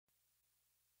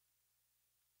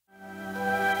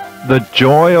The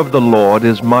joy of the Lord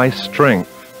is my strength.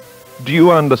 Do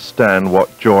you understand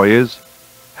what joy is?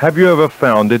 Have you ever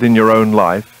found it in your own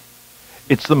life?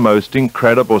 It's the most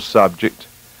incredible subject,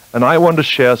 and I want to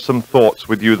share some thoughts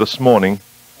with you this morning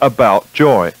about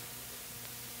joy.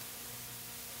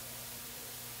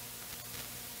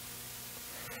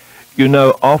 You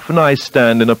know, often I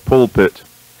stand in a pulpit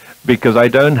because I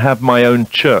don't have my own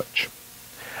church,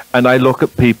 and I look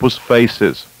at people's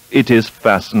faces. It is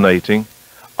fascinating.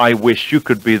 I wish you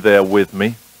could be there with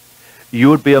me.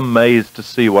 You would be amazed to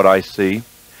see what I see.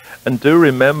 And do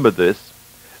remember this,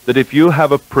 that if you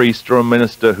have a priest or a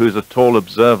minister who's at all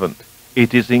observant,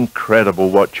 it is incredible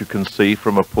what you can see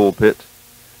from a pulpit.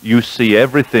 You see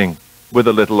everything with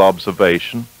a little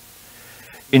observation.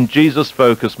 In Jesus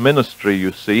Focus Ministry,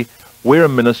 you see, we're a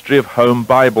ministry of home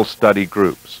Bible study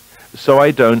groups, so I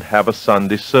don't have a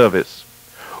Sunday service.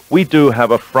 We do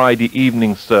have a Friday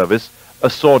evening service, a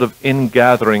sort of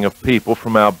ingathering of people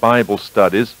from our Bible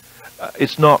studies.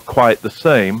 It's not quite the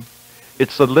same.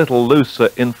 It's a little looser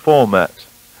in format,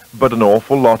 but an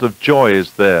awful lot of joy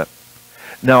is there.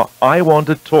 Now, I want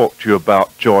to talk to you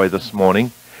about joy this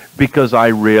morning because I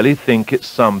really think it's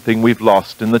something we've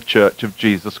lost in the Church of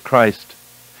Jesus Christ.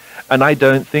 And I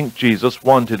don't think Jesus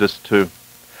wanted us to.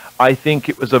 I think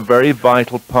it was a very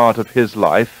vital part of his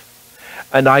life,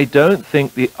 and I don't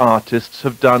think the artists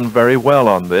have done very well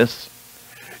on this.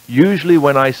 Usually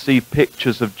when I see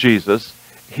pictures of Jesus,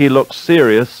 he looks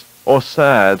serious or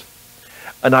sad,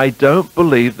 and I don't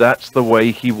believe that's the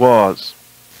way he was.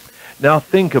 Now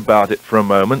think about it for a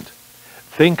moment.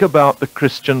 Think about the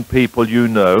Christian people you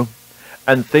know,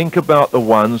 and think about the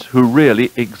ones who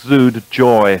really exude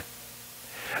joy.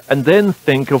 And then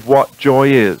think of what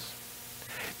joy is.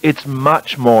 It's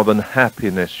much more than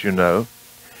happiness, you know.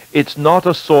 It's not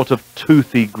a sort of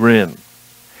toothy grin.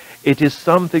 It is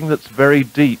something that's very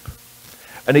deep,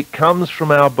 and it comes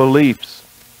from our beliefs,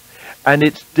 and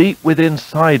it's deep within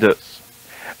inside us,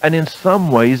 and in some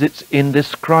ways it's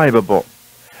indescribable.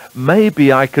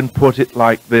 Maybe I can put it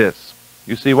like this.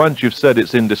 You see, once you've said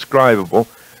it's indescribable,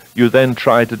 you then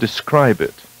try to describe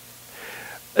it.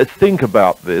 Think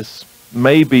about this.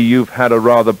 Maybe you've had a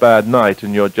rather bad night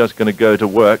and you're just going to go to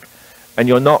work and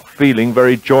you're not feeling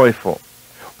very joyful.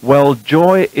 Well,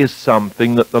 joy is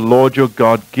something that the Lord your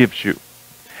God gives you,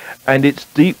 and it's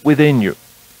deep within you.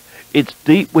 It's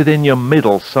deep within your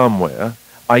middle somewhere.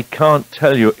 I can't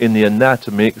tell you in the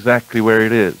anatomy exactly where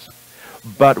it is,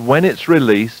 but when it's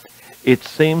released, it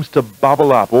seems to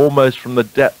bubble up almost from the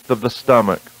depth of the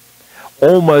stomach,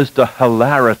 almost a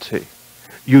hilarity.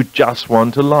 You just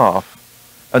want to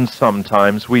laugh, and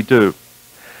sometimes we do.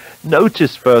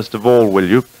 Notice first of all, will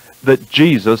you, that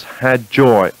Jesus had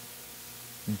joy.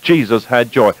 Jesus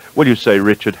had joy. Well, you say,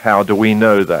 Richard, how do we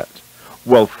know that?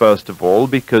 Well, first of all,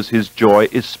 because his joy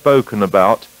is spoken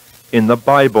about in the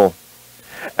Bible.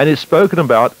 And is spoken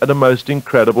about at a most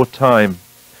incredible time.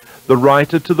 The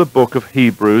writer to the book of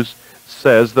Hebrews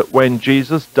says that when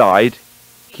Jesus died,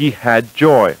 he had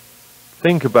joy.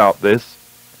 Think about this.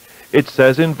 It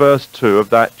says in verse 2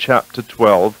 of that chapter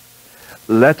 12,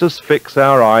 "Let us fix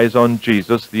our eyes on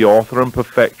Jesus, the author and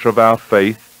perfecter of our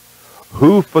faith,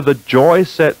 who for the joy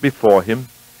set before him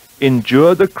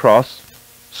endured the cross,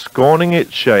 scorning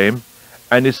its shame,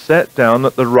 and is set down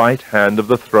at the right hand of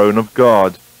the throne of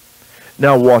God."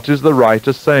 Now, what is the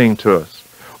writer saying to us?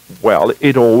 Well,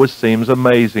 it always seems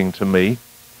amazing to me.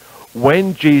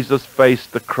 When Jesus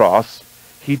faced the cross,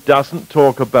 he doesn't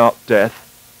talk about death.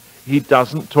 He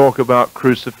doesn't talk about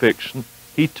crucifixion.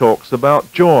 He talks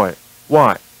about joy.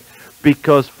 Why?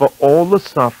 Because for all the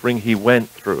suffering he went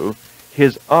through,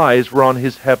 his eyes were on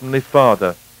his heavenly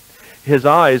Father. His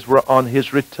eyes were on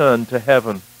his return to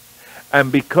heaven.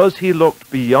 And because he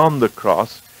looked beyond the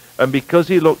cross, and because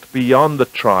he looked beyond the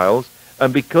trials,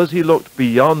 and because he looked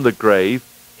beyond the grave,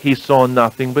 he saw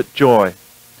nothing but joy.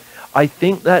 I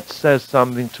think that says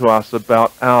something to us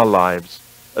about our lives,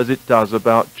 as it does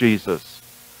about Jesus.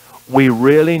 We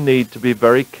really need to be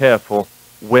very careful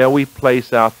where we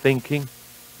place our thinking,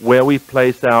 where we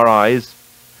place our eyes,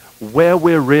 where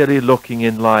we're really looking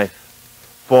in life.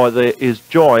 For there is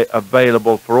joy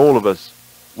available for all of us,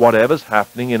 whatever's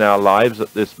happening in our lives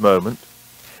at this moment.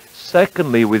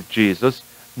 Secondly, with Jesus,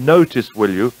 notice,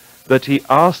 will you, that he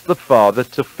asked the Father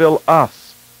to fill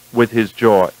us with his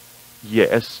joy.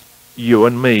 Yes, you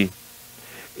and me.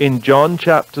 In John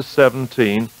chapter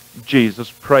 17,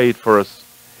 Jesus prayed for us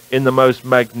in the most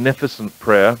magnificent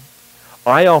prayer.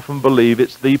 I often believe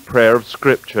it's the prayer of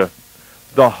Scripture.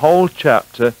 The whole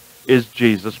chapter is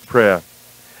Jesus' prayer.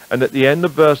 And at the end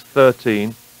of verse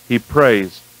 13, he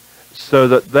prays, so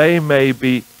that they may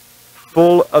be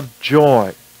full of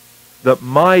joy that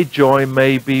my joy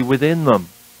may be within them.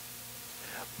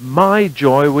 My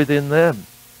joy within them.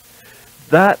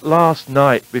 That last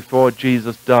night before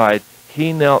Jesus died,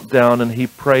 he knelt down and he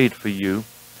prayed for you,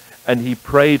 and he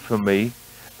prayed for me,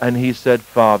 and he said,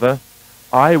 Father,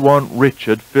 I want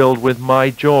Richard filled with my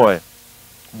joy.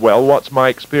 Well, what's my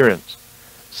experience?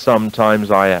 Sometimes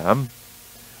I am,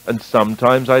 and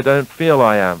sometimes I don't feel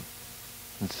I am.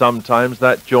 And sometimes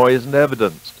that joy isn't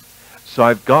evidenced. So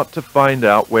I've got to find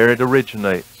out where it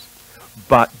originates.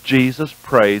 But Jesus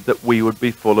prayed that we would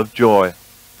be full of joy.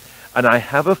 And I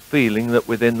have a feeling that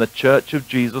within the Church of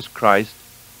Jesus Christ,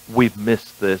 we've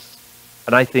missed this.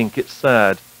 And I think it's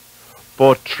sad.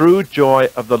 For true joy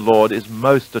of the Lord is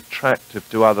most attractive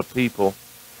to other people.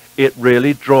 It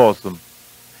really draws them.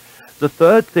 The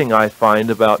third thing I find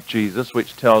about Jesus,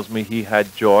 which tells me he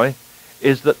had joy,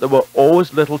 is that there were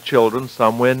always little children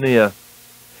somewhere near.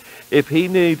 If he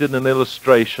needed an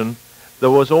illustration,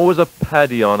 there was always a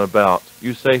Paddy-on about.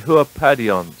 You say, who are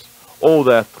Paddy-ons? Oh,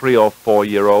 they're 3 or 4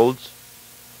 year olds.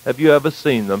 Have you ever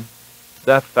seen them?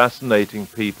 They're fascinating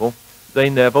people. They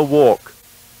never walk.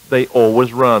 They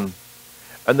always run.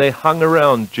 And they hung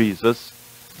around Jesus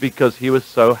because he was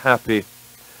so happy.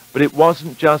 But it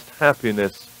wasn't just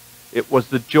happiness. It was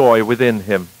the joy within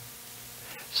him.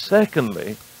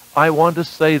 Secondly, I want to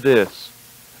say this.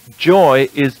 Joy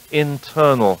is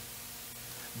internal.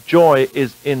 Joy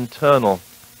is internal.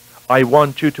 I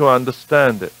want you to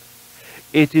understand it.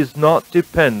 It is not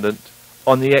dependent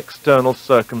on the external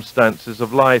circumstances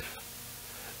of life.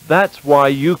 That's why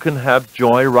you can have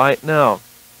joy right now.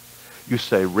 You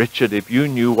say, Richard, if you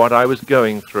knew what I was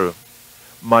going through.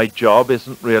 My job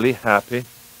isn't really happy.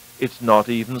 It's not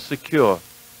even secure.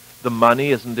 The money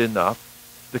isn't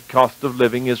enough. The cost of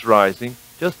living is rising.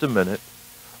 Just a minute.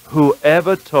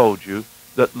 Whoever told you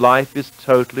that life is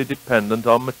totally dependent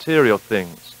on material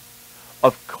things?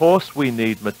 Of course we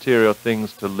need material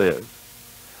things to live.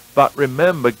 But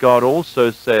remember, God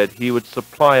also said he would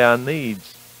supply our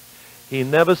needs. He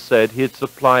never said he'd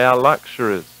supply our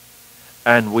luxuries.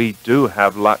 And we do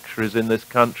have luxuries in this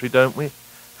country, don't we?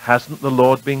 Hasn't the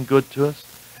Lord been good to us?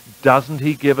 Doesn't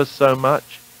he give us so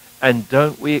much? And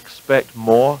don't we expect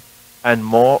more and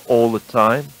more all the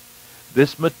time?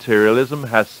 This materialism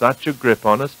has such a grip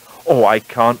on us. Oh, I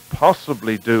can't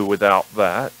possibly do without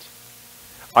that.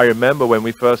 I remember when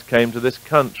we first came to this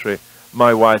country,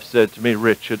 my wife said to me,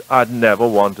 Richard, I'd never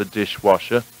want a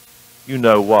dishwasher. You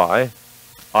know why?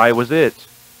 I was it.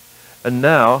 And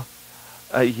now,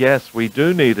 yes, we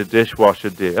do need a dishwasher,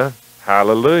 dear.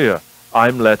 Hallelujah.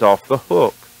 I'm let off the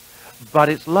hook. But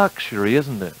it's luxury,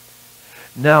 isn't it?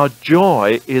 Now,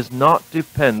 joy is not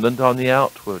dependent on the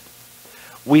outward.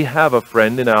 We have a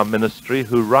friend in our ministry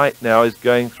who right now is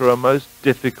going through a most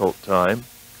difficult time.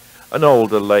 An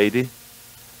older lady.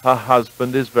 Her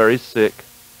husband is very sick.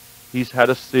 He's had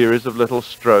a series of little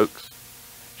strokes.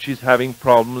 She's having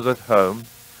problems at home.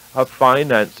 Her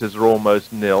finances are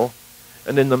almost nil.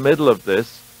 And in the middle of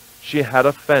this, she had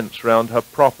a fence round her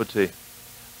property.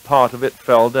 Part of it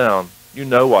fell down. You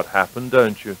know what happened,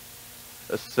 don't you?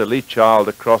 A silly child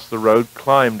across the road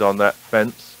climbed on that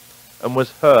fence and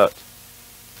was hurt.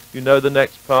 You know the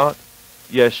next part?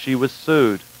 Yes, she was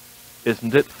sued.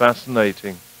 Isn't it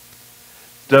fascinating?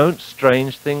 Don't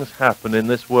strange things happen in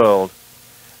this world?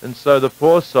 And so the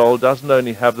poor soul doesn't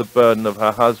only have the burden of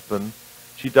her husband,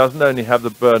 she doesn't only have the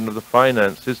burden of the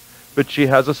finances, but she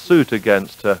has a suit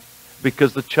against her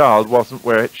because the child wasn't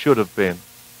where it should have been.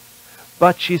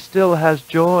 But she still has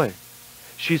joy.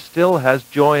 She still has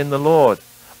joy in the Lord.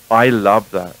 I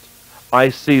love that. I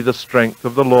see the strength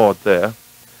of the Lord there.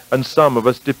 And some of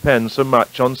us depend so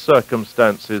much on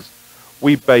circumstances.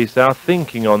 We base our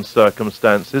thinking on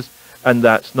circumstances, and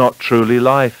that's not truly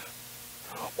life.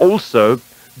 Also,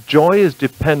 joy is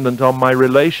dependent on my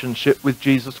relationship with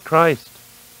Jesus Christ.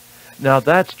 Now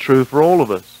that's true for all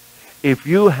of us. If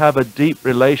you have a deep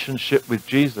relationship with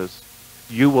Jesus,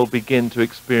 you will begin to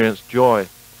experience joy.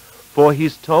 For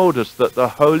he's told us that the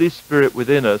Holy Spirit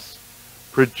within us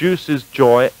produces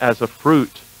joy as a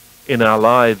fruit in our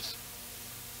lives.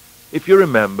 If you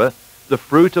remember, the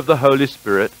fruit of the Holy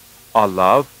Spirit are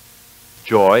love,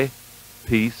 joy,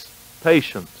 peace,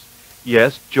 patience.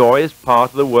 Yes, joy is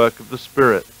part of the work of the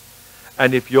Spirit.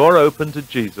 And if you're open to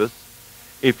Jesus,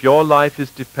 if your life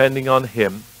is depending on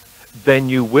him, then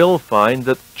you will find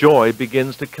that joy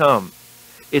begins to come.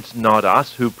 It's not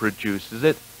us who produces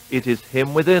it. It is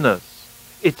him within us.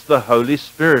 It's the Holy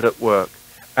Spirit at work.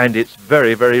 And it's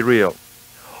very, very real.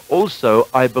 Also,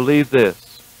 I believe this.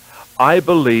 I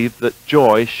believe that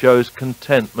joy shows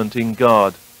contentment in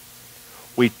God.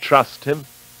 We trust him.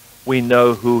 We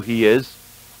know who he is.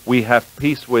 We have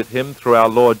peace with him through our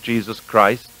Lord Jesus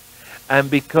Christ. And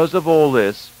because of all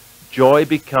this, joy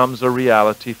becomes a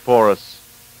reality for us.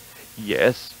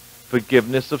 Yes,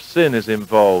 forgiveness of sin is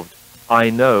involved. I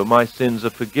know my sins are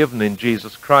forgiven in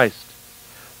Jesus Christ.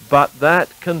 But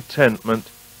that contentment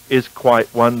is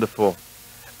quite wonderful.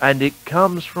 And it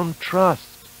comes from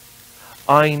trust.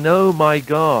 I know my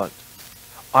God.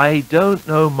 I don't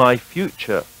know my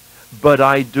future, but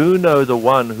I do know the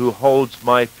one who holds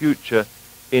my future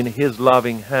in his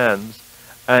loving hands,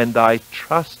 and I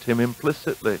trust him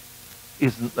implicitly.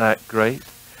 Isn't that great?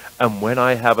 And when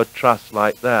I have a trust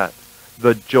like that,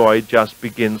 the joy just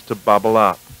begins to bubble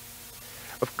up.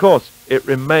 Of course, it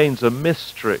remains a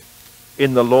mystery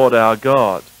in the Lord our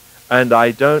God, and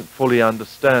I don't fully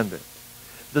understand it.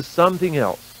 There's something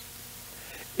else.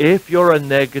 If you're a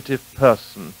negative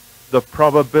person, the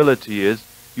probability is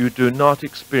you do not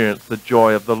experience the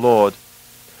joy of the Lord.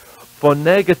 For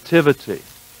negativity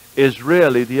is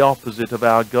really the opposite of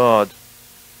our God.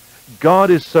 God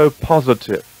is so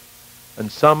positive,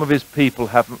 and some of his people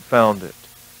haven't found it.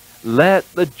 Let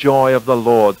the joy of the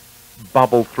Lord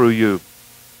bubble through you.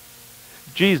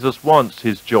 Jesus wants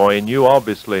his joy in you,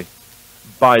 obviously,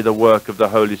 by the work of the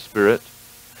Holy Spirit.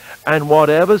 And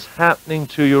whatever's happening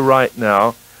to you right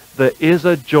now, there is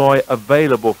a joy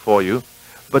available for you,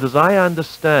 but as I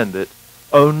understand it,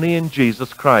 only in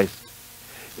Jesus Christ.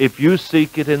 If you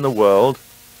seek it in the world,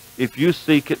 if you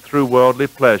seek it through worldly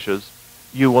pleasures,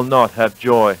 you will not have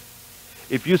joy.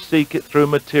 If you seek it through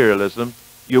materialism,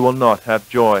 you will not have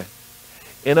joy.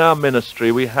 In our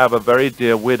ministry, we have a very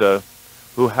dear widow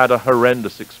who had a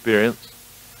horrendous experience.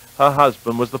 Her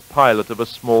husband was the pilot of a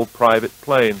small private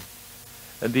plane,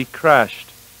 and he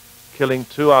crashed, killing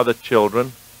 2 other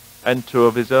children and 2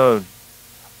 of his own.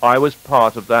 I was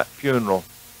part of that funeral.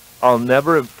 I'll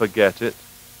never forget it.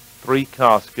 3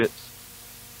 caskets.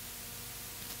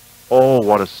 Oh,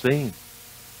 what a scene.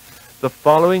 The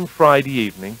following Friday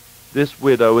evening, this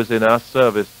widow was in our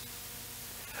service,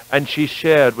 and she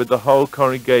shared with the whole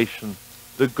congregation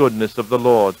the goodness of the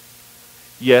Lord.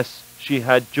 Yes, she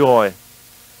had joy.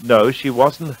 No, she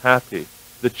wasn't happy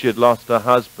that she had lost her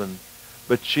husband,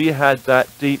 but she had that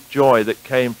deep joy that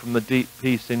came from the deep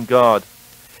peace in God.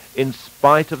 In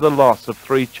spite of the loss of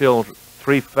 3 children,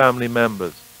 3 family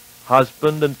members,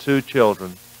 husband and 2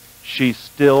 children, she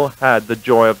still had the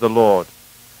joy of the Lord.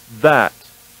 That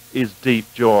is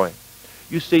deep joy.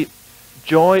 You see,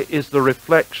 joy is the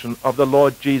reflection of the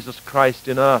Lord Jesus Christ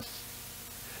in us.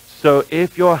 So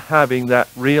if you're having that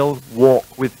real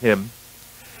walk with him,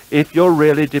 if you're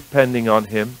really depending on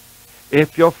him,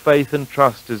 if your faith and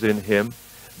trust is in him,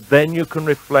 then you can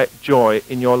reflect joy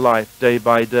in your life day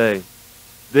by day.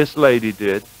 This lady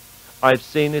did. I've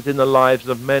seen it in the lives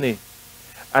of many.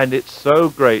 And it's so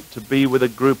great to be with a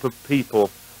group of people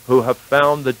who have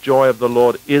found the joy of the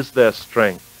Lord is their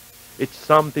strength. It's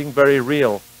something very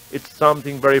real. It's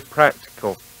something very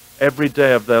practical every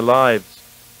day of their lives.